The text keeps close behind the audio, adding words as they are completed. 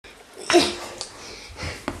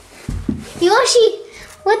Yoshi,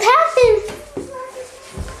 what happened?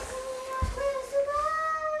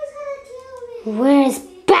 Where's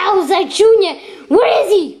Bowser Jr.? Where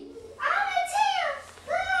is he?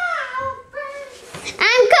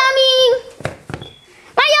 I'm coming!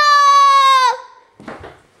 Mario!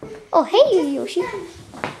 Oh, hey, Yoshi.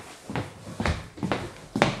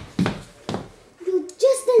 You're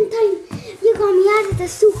just in time. You got me out of the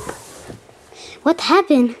soup. What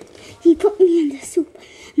happened? He put me in the soup,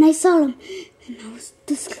 and I saw him, and I was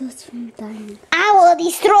this close from dying. I will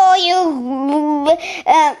destroy you.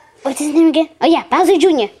 What's his name again? Oh yeah, Bowser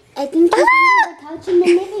Jr. I think he's on the couch in the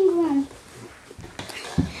living room.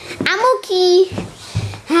 I'm okay.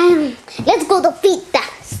 Let's go defeat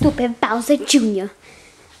that stupid Bowser Jr.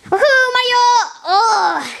 Woohoo, Mario!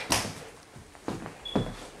 Oh.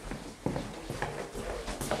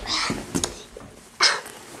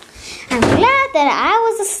 I'm glad that I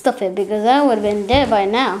was stupid because I would have been dead by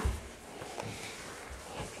now.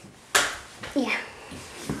 Yeah.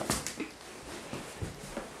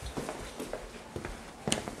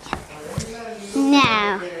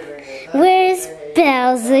 Now, where's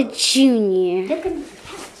Bowser Jr.? Look at the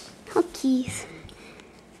couch. Cookies.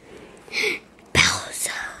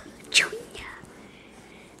 Bowser Jr.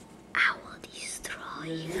 I will destroy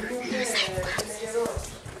you.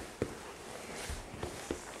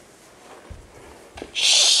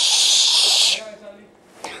 Shh.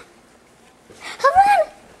 Allan,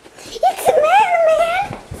 it's a man.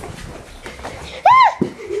 Ah!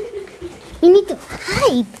 You need to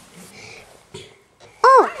hide.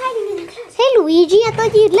 Oh, hey Luigi, I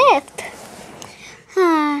thought you left.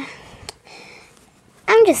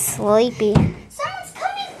 I'm just sleepy. Someone's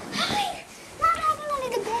coming. Hide. Not hiding under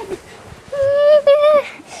the bed.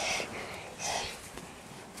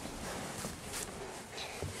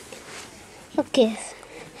 Okay.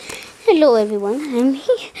 Hello everyone.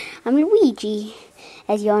 I'm Luigi.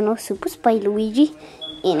 As you all know, Super Spy Luigi,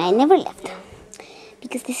 and I never left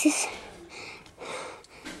because this is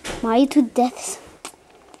Mario to Deaths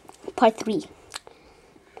Part 3.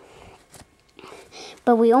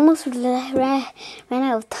 But we almost ran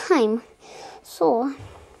out of time, so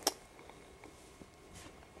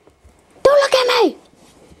don't look at me!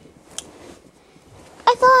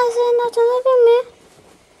 I thought I said not to look at me.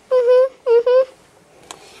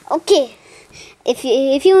 Okay,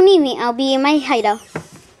 if you need me, I'll be in my hideout.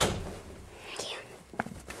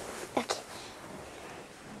 Okay.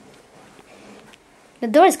 The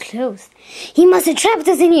door is closed. He must have trapped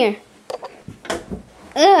us in here.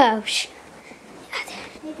 Oh,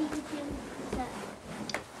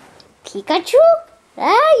 Pikachu?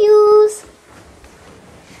 Use.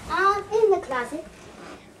 In the closet.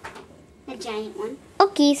 A giant one.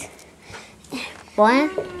 Okay. One.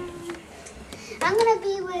 I'm gonna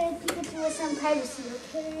be with Pikachu with some privacy,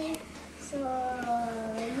 okay? So.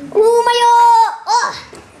 Oh, Mario! Oh!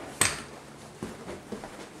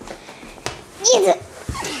 Yes.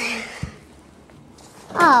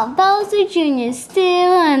 Oh, Bowser Jr. is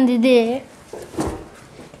still under there.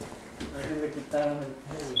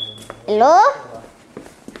 Hello?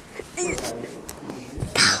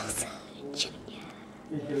 Bowser Jr.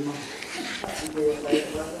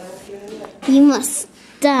 You must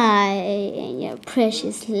die in your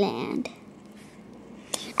precious land.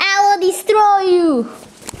 I will destroy you.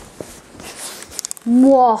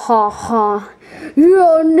 Wahaha.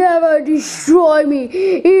 You'll never destroy me,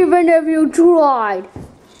 even if you tried.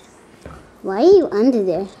 Why are you under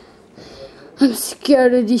there? I'm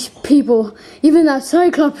scared of these people, even that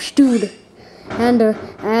Cyclops dude, and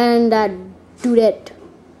that dudette.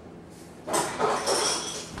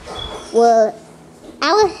 Well,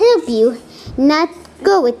 I will help you not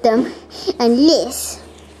go with them unless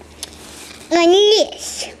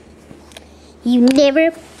you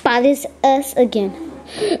never bothers us again.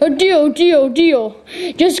 Deal.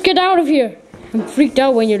 Just get out of here. I'm freaked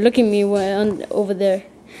out when you're looking at me over there.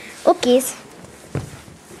 Okay.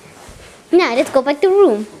 Now let's go back to the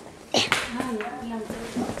room.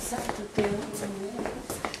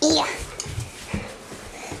 Yeah.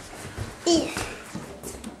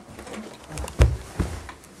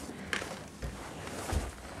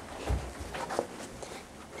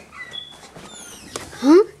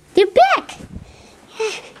 Huh? They're back.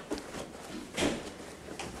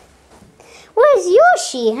 Where's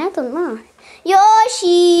Yoshi? I don't know.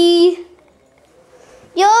 Yoshi!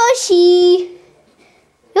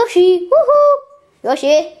 Woohoo!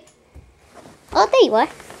 Yoshi! Oh, there you are.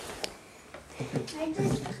 I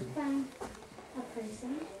just found a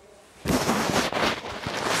person.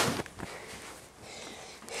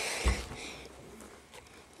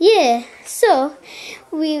 Yeah, so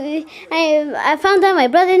I found out my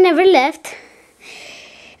brother never left.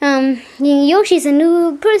 Yoshi's a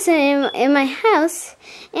new person in my house,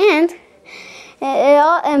 and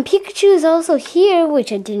Pikachu is also here,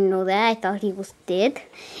 which I didn't know that. I thought he was dead.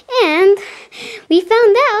 And we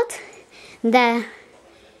found out that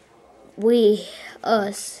we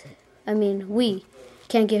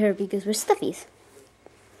can't get hurt because we're stuffies.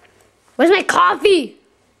 Where's my coffee?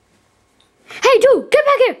 Hey, dude, get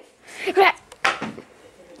back here!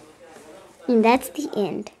 And that's the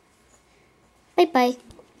end. Bye-bye.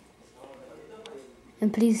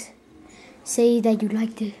 And please say that you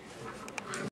liked it.